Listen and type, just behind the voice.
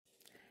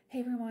Hey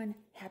everyone,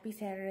 happy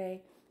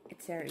Saturday.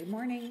 It's Saturday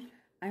morning.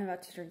 I'm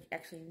about to drink,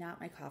 actually not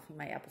my coffee,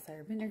 my apple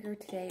cider vinegar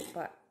today,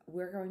 but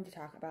we're going to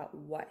talk about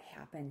what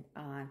happened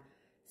on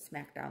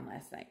Smackdown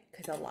last night,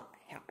 because a lot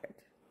happened.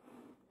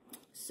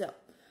 So,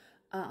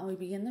 we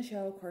begin the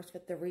show, of course,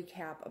 with the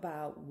recap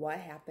about what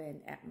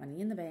happened at Money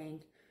in the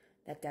Bank,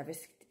 that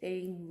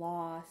devastating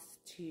loss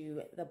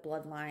to the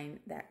bloodline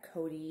that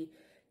Cody,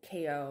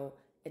 KO,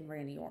 and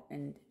Randy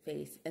Orton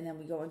faced, and then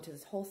we go into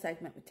this whole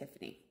segment with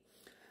Tiffany.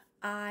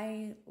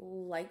 I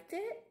liked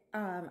it.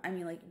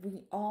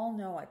 We all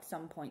know at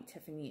some point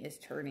Tiffany is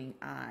turning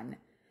on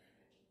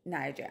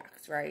Nia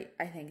Jax, right?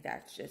 I think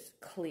that's just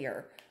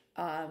clear.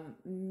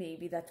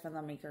 Maybe that's when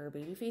they'll make her a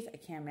babyface. I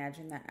can't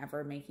imagine that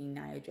ever making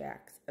Nia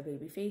Jax a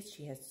babyface.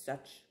 She has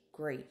such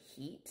great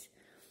heat,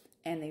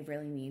 and they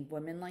really need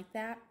women like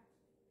that.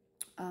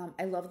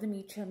 I love the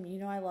Meacham. You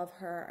know I love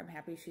her. I'm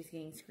happy she's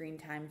getting screen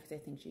time because I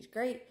think she's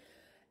great,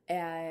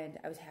 and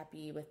I was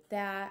happy with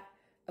that.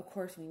 Of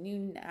course, we knew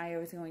Nia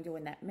was going to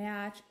win that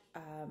match.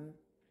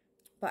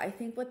 But I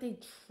think what they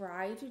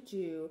try to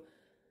do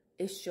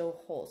is show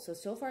holes.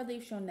 So far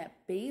they've shown that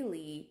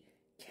Bayley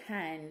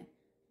can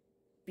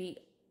be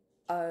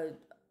a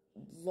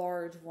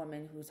large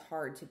woman who's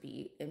hard to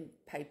beat in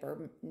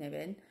Piper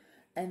Niven.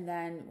 And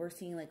then we're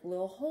seeing like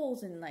little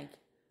holes in like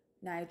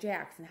Nia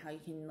Jax and how you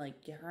can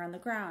like get her on the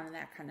ground and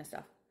that kind of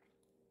stuff.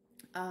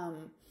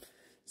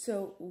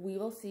 So we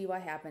will see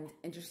what happens.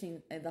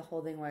 Interesting, the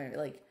whole thing where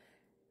like,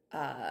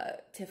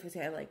 Tiff was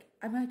saying, like,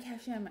 I'm gonna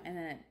catch him, and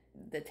then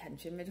the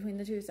tension between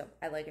the two. So,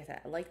 like I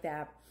said, I like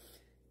that.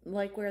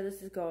 Like where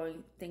this is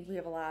going. Think we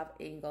have a lot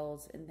of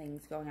angles and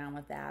things going on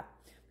with that.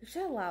 We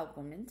should have a lot of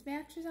women's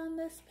matches on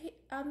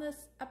this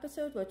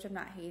episode, which I'm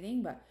not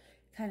hating, but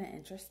kind of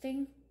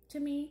interesting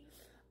to me.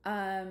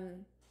 I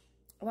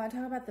want to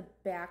talk about the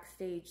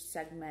backstage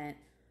segment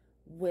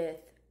with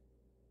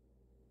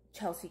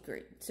Chelsea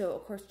Green. So,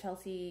 of course,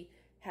 Chelsea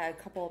had a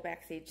couple of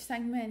backstage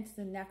segments,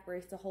 the neck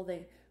brace, the whole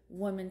thing.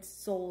 Women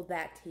sold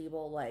that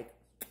table like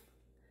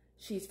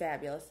she's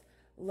fabulous.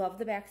 Love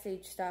the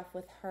backstage stuff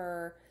with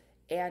her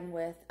and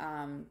with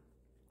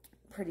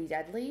Pretty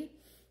Deadly.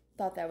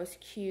 Thought that was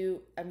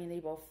cute. I mean, they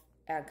both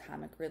add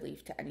comic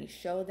relief to any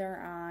show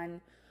they're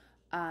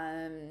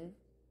on.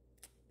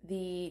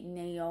 The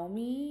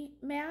Naomi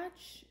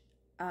match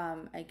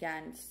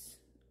against,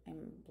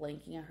 I'm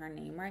blanking on her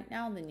name right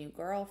now, the new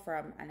girl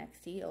from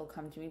NXT. It'll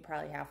come to me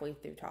probably halfway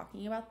through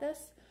talking about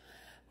this.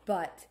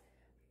 But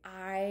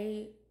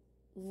I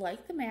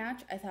like the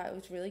match. I thought it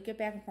was really good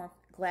back and forth.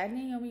 Glad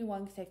Naomi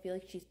won because I feel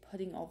like she's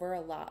putting over a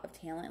lot of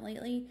talent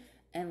lately.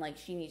 And like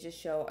she needs to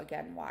show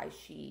again why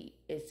she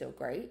is so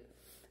great.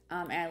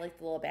 And I like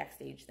the little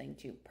backstage thing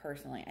too,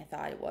 personally. I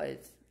thought it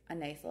was a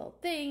nice little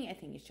thing. I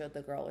think it showed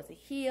the girl was a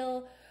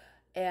heel.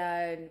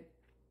 And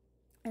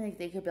I think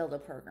they could build a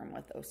program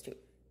with those two.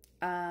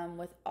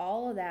 With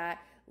all of that,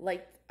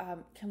 like,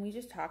 can we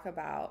just talk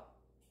about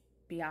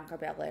Bianca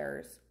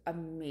Belair's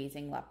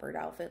amazing leopard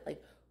outfit?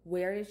 Like,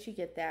 where did she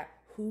get that?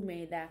 Who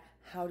made that?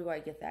 How do I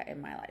get that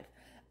in my life?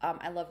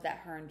 I love that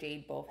her and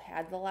Jade both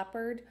had the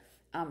leopard.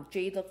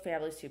 Jade looked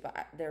fabulous too,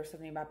 but there was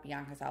something about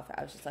Bianca's outfit.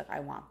 I was just like, I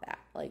want that.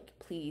 Like,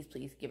 please,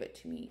 please give it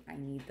to me. I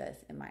need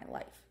this in my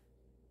life.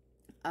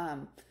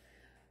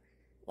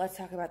 Let's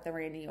talk about the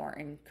Randy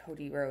Orton,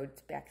 Cody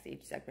Rhodes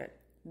backstage segment.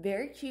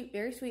 Very cute,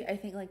 very sweet. I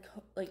think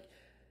like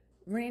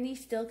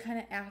Randy's still kind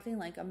of acting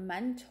like a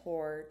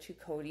mentor to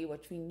Cody,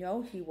 which we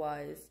know he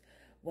was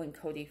when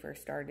Cody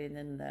first started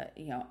in the,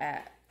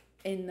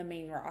 in the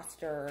main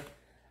roster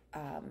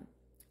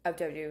of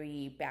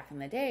WWE back in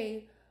the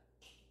day.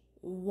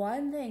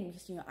 One thing,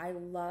 because, I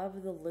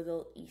love the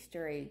little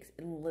Easter eggs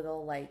and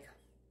little, like,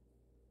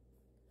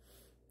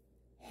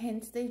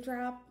 hints they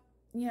drop,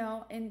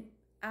 on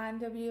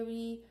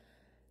WWE.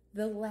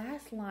 The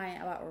last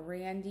line about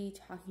Randy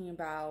talking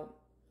about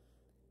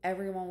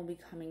everyone will be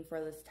coming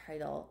for this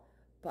title,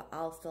 but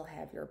I'll still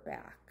have your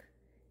back.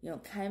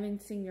 Kind of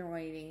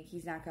insinuating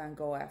he's not going to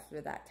go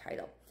after that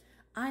title.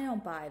 I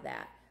don't buy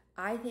that.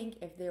 I think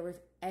if there was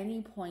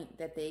any point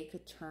that they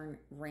could turn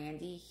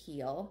Randy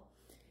heel,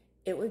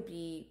 it would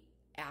be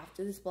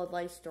after this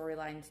Bloodline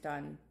storyline's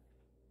done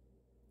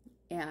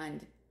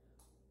and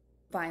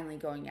finally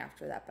going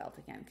after that belt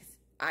again. Because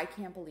I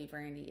can't believe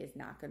Randy is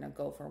not going to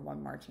go for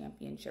one more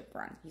championship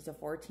run. He's a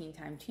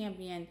 14-time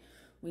champion.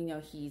 We know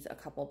he's a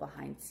couple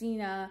behind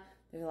Cena.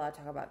 There's a lot of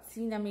talk about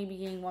Cena maybe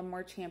getting one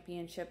more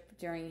championship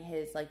during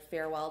his like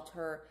farewell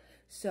tour.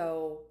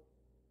 So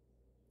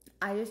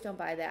I just don't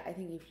buy that. I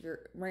think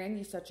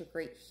Randy's such a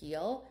great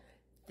heel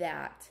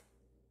that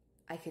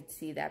I could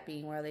see that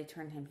being where they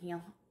turn him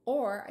heel.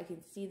 Or I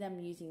can see them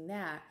using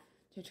that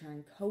to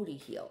turn Cody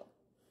heel.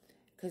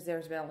 Because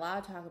there's been a lot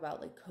of talk about,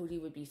 like, Cody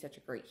would be such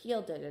a great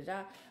heel,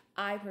 da-da-da.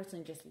 I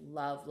personally just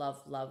love,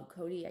 love, love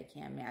Cody. I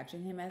can't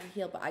imagine him as a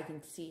heel, but I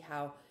can see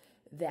how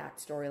that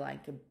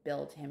storyline could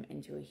build him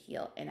into a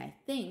heel. And I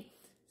think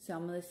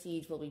some of the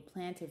seeds will be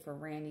planted for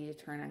Randy to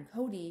turn on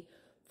Cody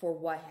for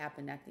what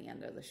happened at the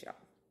end of the show.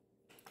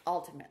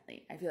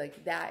 Ultimately, I feel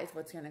like that is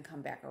what's going to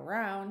come back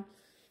around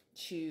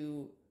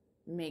to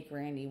make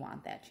Randy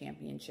want that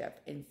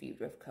championship and feud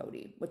with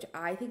Cody, which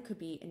I think could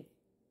be an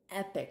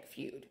epic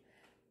feud.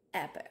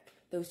 Epic.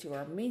 Those two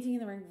are amazing in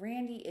the ring.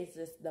 Randy is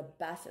just the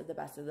best of the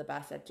best of the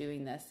best at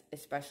doing this,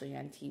 especially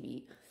on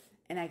TV.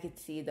 And I could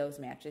see those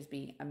matches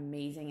being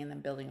amazing and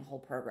then building a whole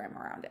program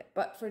around it.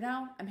 But for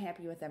now, I'm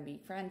happy with them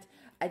being friends.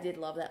 I did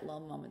love that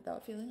little moment though,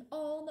 feeling,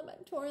 oh, the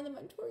mentor and the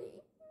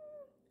mentoree.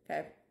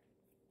 Okay.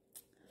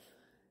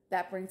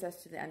 That brings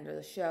us to the end of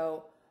the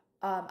show.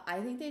 I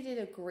think they did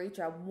a great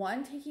job.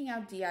 One, taking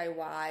out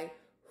DIY,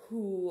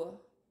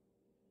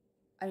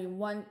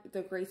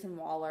 the Grayson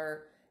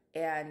Waller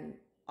and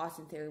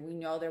Austin Theory, we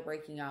know they're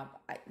breaking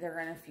up. They're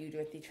going to feud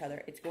with each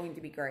other. It's going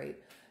to be great.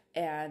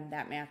 And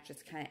that match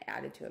just kind of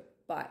added to it.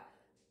 But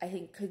I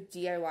think because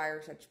DIY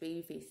are such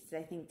baby faces,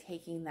 I think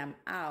taking them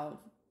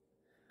out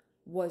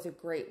was a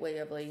great way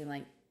of being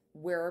like,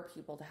 where are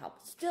people to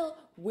help? Still,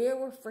 where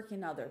were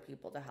freaking other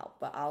people to help?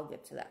 But I'll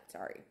get to that.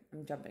 Sorry,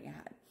 I'm jumping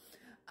ahead.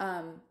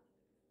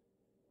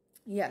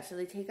 Yeah, so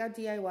they take out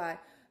DIY.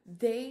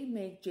 They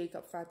make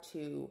Jacob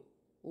Fatu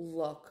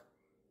look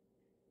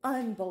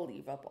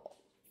unbelievable.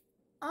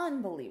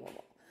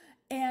 Unbelievable.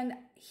 And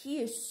he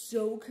is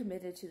so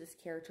committed to this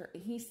character,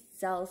 and he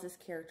sells this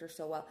character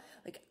so well.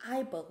 Like,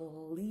 I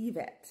believe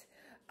it.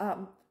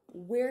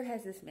 Where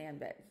has this man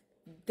been?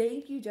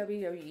 Thank you,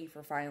 WWE,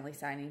 for finally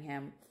signing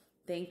him.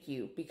 Thank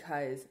you,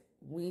 because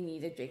we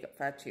needed Jacob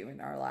Fatu in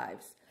our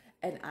lives,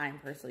 and I'm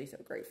personally so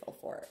grateful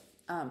for it.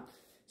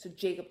 So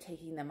Jacob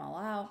taking them all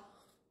out.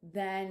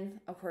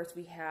 Then, of course,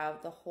 we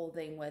have the whole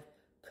thing with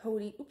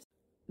Cody.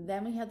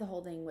 Then we had the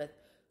whole thing with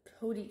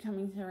Cody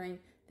coming to the ring.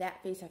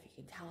 That face off, you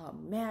can tell how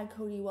mad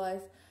Cody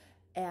was.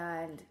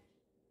 And,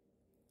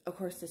 of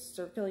course, the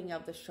circling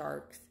of the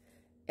Sharks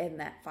and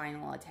that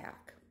final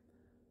attack.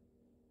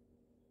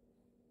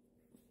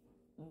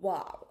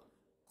 Wow.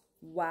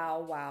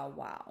 Wow, wow,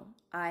 wow.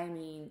 I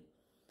mean,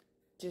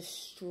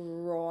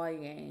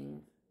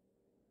 destroying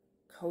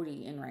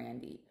Cody and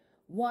Randy.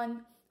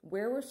 One,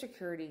 where were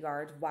security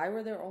guards? Why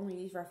were there only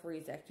these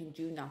referees that can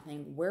do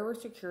nothing? Where were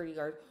security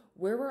guards?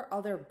 Where were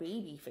other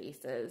baby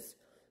faces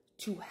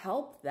to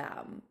help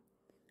them?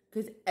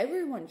 Because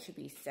everyone should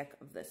be sick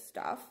of this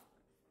stuff.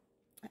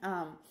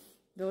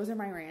 Those are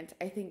my rants.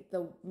 I think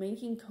the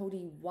making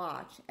Cody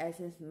watch as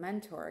his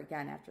mentor,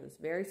 again, after this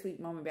very sweet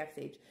moment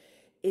backstage,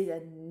 is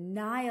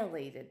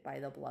annihilated by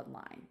the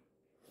bloodline.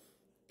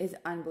 Is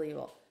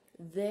unbelievable.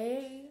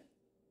 They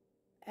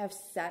have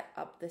set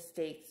up the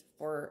stakes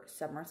for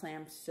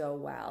SummerSlam so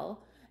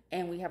well,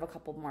 and we have a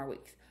couple more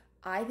weeks.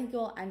 I think it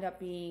will end up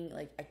being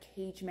like a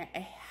cage match.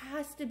 It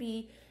has to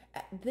be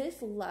at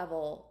this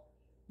level.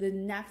 The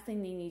next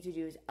thing they need to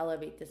do is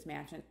elevate this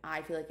match, and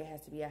I feel like it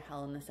has to be a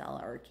Hell in a Cell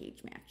or a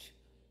cage match.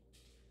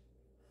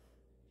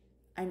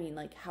 I mean,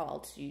 like, how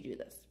else do you do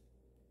this?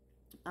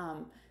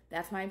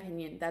 That's my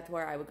opinion. That's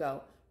where I would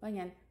go. But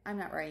again, I'm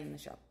not writing the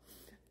show.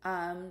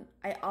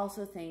 I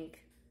also think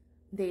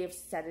they have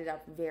set it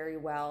up very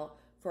well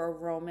for a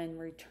Roman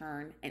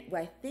return, and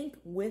I think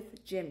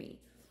with Jimmy.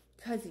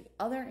 Because the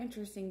other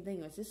interesting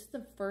thing was, this is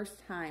the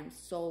first time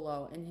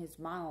Solo in his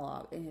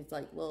monologue, in his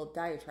like little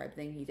diatribe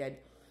thing he did,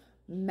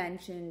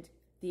 mentioned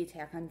the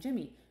attack on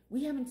Jimmy.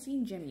 We haven't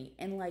seen Jimmy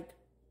in like,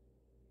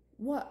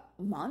 what,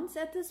 months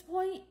at this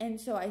point? And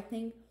so I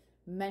think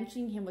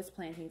mentioning him was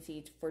planting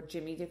seeds for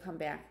Jimmy to come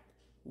back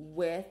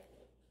with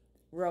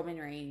Roman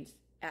Reigns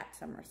at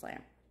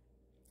SummerSlam.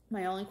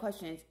 My only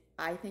question is,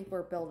 I think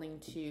we're building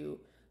to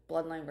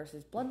Bloodline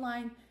versus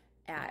Bloodline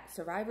at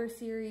Survivor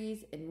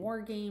Series and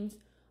War Games.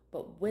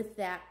 But with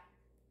that,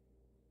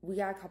 we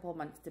got a couple of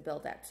months to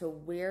build that. So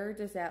where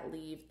does that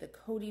leave the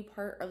Cody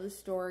part of the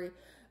story?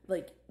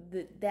 Like,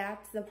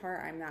 that's the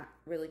part I'm not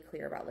really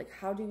clear about. Like,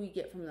 how do we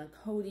get from the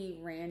Cody,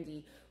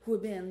 Randy, who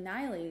have been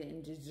annihilated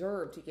and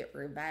deserve to get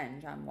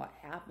revenge on what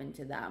happened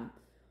to them?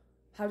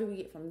 How do we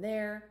get from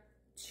there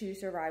to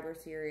Survivor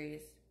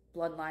Series,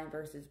 Bloodline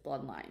versus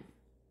Bloodline?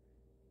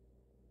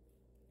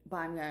 But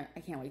I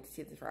can't wait to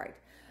see this ride.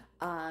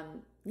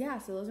 Yeah,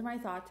 so those are my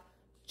thoughts.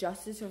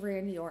 Justice for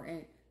Randy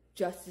Orton,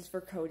 justice for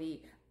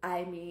Cody.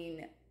 I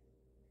mean,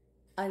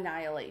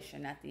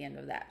 annihilation at the end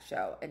of that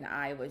show. And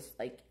I was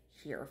like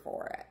here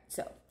for it.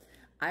 So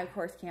I, of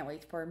course, can't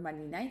wait for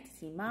Monday night to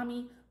see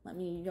Mommy. Let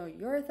me know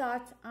your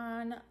thoughts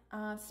on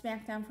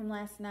Smackdown from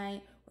last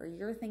night, where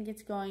you think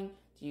it's going.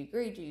 Do you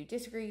agree? Do you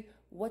disagree?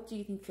 What do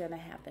you think is going to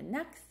happen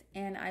next?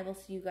 And I will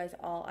see you guys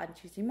all on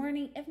Tuesday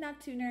morning, if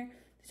not sooner,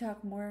 to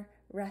talk more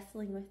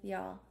wrestling with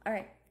y'all. All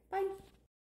right, bye.